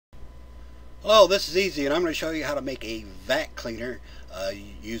Hello, this is Easy, and I'm going to show you how to make a vat cleaner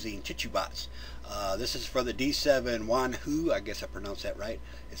using ChiTuBox. This is for the D7 Wanhu, I guess I pronounced that right.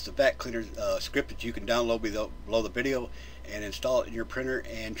 It's the vat cleaner script that you can download below the video and install it in your printer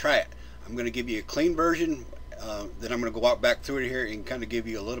and try it. I'm going to give you a clean version, then I'm going to go back through it here and kind of give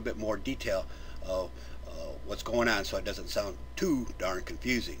you a little bit more detail of what's going on so it doesn't sound too darn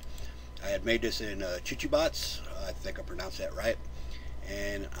confusing. I had made this in ChiTuBox, I think I pronounced that right.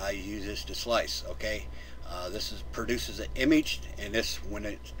 And I use this to slice. Okay, produces an image, and this, when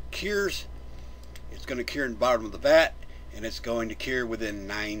it cures, it's going to cure in the bottom of the vat, and it's going to cure within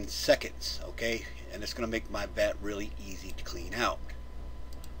 9 seconds. Okay, and it's going to make my vat really easy to clean out.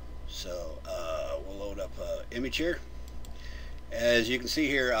 So we'll load up image here. As you can see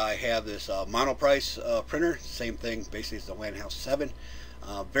here, I have this monoprice printer, same thing basically as the Landhouse 7.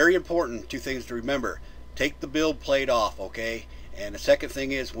 Very important, two things to remember: take the build plate off. Okay, and the second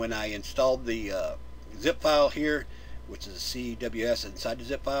thing is, when I installed the zip file here, which is a CWS inside the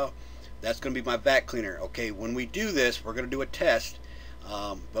zip file, that's going to be my vat cleaner. Okay, when we do this, we're going to do a test,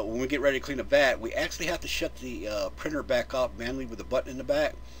 but when we get ready to clean a vat, we actually have to shut the printer back off manually with a button in the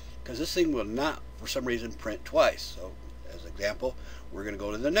back, because this thing will not, for some reason, print twice. So as an example, we're going to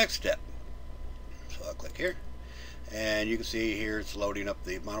go to the next step. So I'll click here, and you can see here it's loading up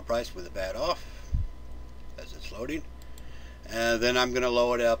the monoprice with the vat off as it's loading. And then I'm going to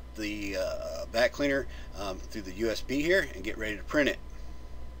load up the vat cleaner through the USB here and get ready to print it.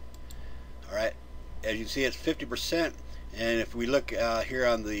 Alright, as you can see, it's 50%, and if we look here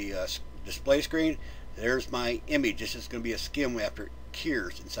on the display screen, there's my image. This is going to be a skim after it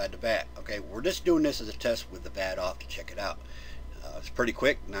cures inside the vat. Okay, we're just doing this as a test with the vat off to check it out. It's pretty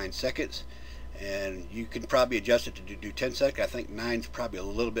quick, 9 seconds, and you can probably adjust it to do 10 seconds. I think 9 is probably a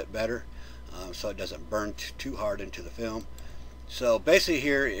little bit better, so it doesn't burn too hard into the film. So basically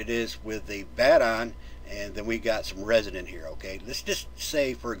here it is with the vat on, and then we got some resin in here. Okay, let's just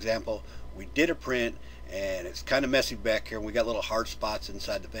say, for example, we did a print and it's kind of messy back here, and we got little hard spots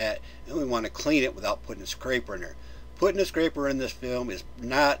inside the vat, and we want to clean it without putting a scraper in there. Putting a scraper in this film is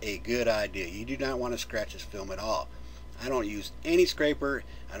not a good idea. You do not want to scratch this film at all. I don't use any scraper.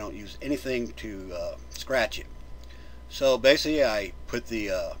 I don't use anything to scratch it. So basically I put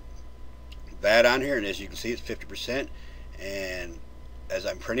the vat on here, and as you can see, it's 50%. And as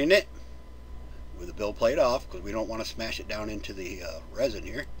I'm printing it with the build plate off, because we don't want to smash it down into the resin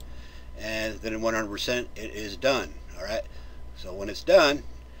here, and then in 100% it is done. Alright, so when it's done,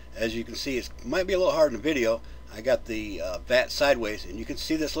 as you can see, it might be a little hard in the video, I got the vat sideways, and you can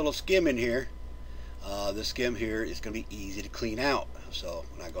see this little skim in here. This skim here is going to be easy to clean out. So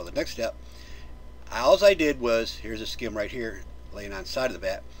when I go to the next step, all I did was, here's a skim right here laying on the side of the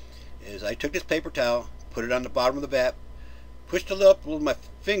vat, is I took this paper towel, put it on the bottom of the vat, pushed it up with my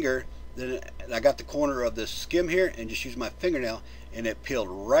finger, then I got the corner of the skim here and just used my fingernail, and it peeled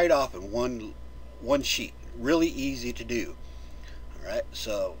right off in one sheet. Really easy to do. Alright,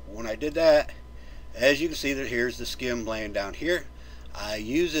 so when I did that, as you can see, that here's the skim laying down here. I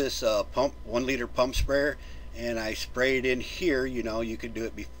use this 1 liter pump sprayer, and I spray it in here. You know, you could do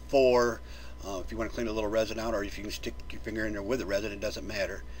it before if you want to clean a little resin out, or if you can stick your finger in there with the resin, it doesn't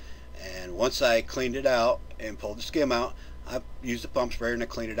matter. And once I cleaned it out and pulled the skim out, I used the pump sprayer and I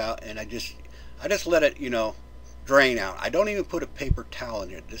cleaned it out, and I just let it, you know, drain out. I don't even put a paper towel in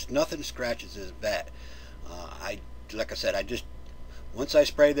here. Just nothing scratches this vat. Like I said, once I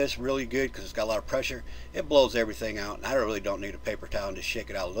spray this really good, because it's got a lot of pressure, it blows everything out, and I really don't need a paper towel, and just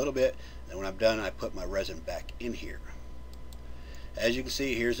shake it out a little bit. And when I'm done, I put my resin back in here. As you can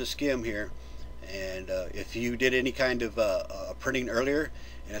see, here's a skim here, and if you did any kind of printing earlier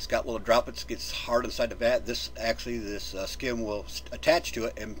and it's got little droplets, gets hard inside the vat, this skim will attach to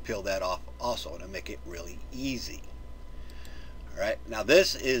it and peel that off also, and make it really easy. Alright, now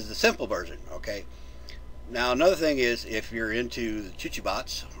this is the simple version. Okay, now another thing is, if you're into the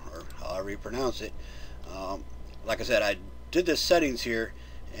ChiTuBox, or however you pronounce it, like I said, I did the settings here,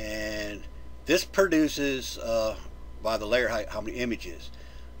 and this produces by the layer height how many images.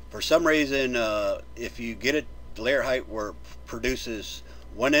 For some reason, if you get it the layer height where it produces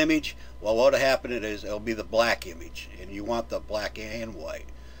one image, well, what'll happen is it'll be the black image, and you want the black and white.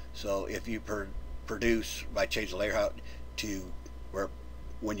 So if you produce, by changing the layer height to where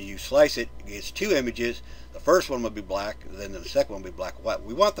when you slice it, it gets 2 images. The first one will be black, then the second one will be black and white.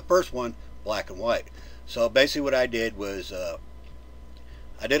 We want the first one black and white. So basically what I did was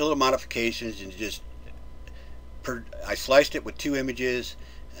I did a little modifications, and I sliced it with 2 images,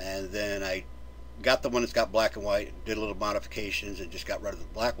 and then I got the one that's got black and white, did a little modifications, and just got rid of the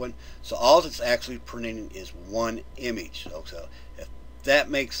black one. So all it's actually printing is 1 image. So if that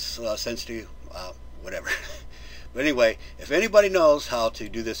makes sense to you, whatever. But anyway, if anybody knows how to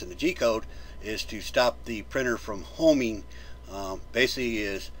do this in the G code, is to stop the printer from homing. Basically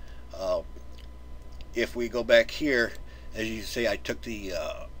is, if we go back here, as you see, I took the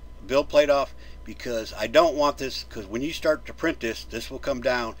build plate off because I don't want this, because when you start to print this, this will come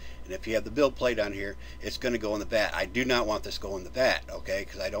down, and if you have the build plate on here, it's going to go in the vat. I do not want this go in the vat, okay,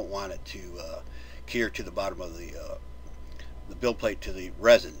 because I don't want it to cure to the bottom of the build plate to the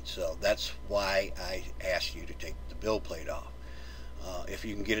resin. So that's why I asked you to take the build plate off. If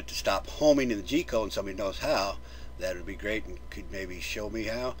you can get it to stop homing in the G code and somebody knows how, that would be great, and could maybe show me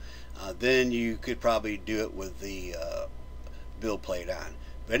how. Then you could probably do it with the build plate on.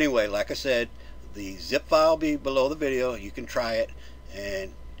 But anyway, like I said, the zip file will be below the video. You can try it,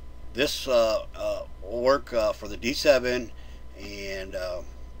 and this will work for the D7, and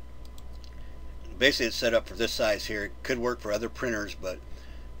basically it's set up for this size here. It could work for other printers, but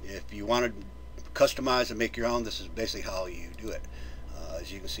if you want to customize and make your own, this is basically how you do it.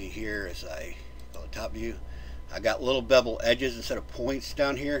 As you can see here, as I go to top view, I got little bevel edges instead of points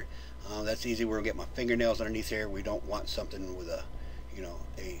down here. That's easy. We're gonna get my fingernails underneath here. We don't want something with a, you know,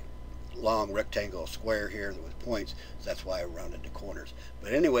 a long rectangle square here with points. So that's why I rounded the corners.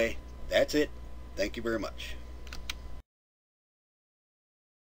 But anyway, that's it. Thank you very much.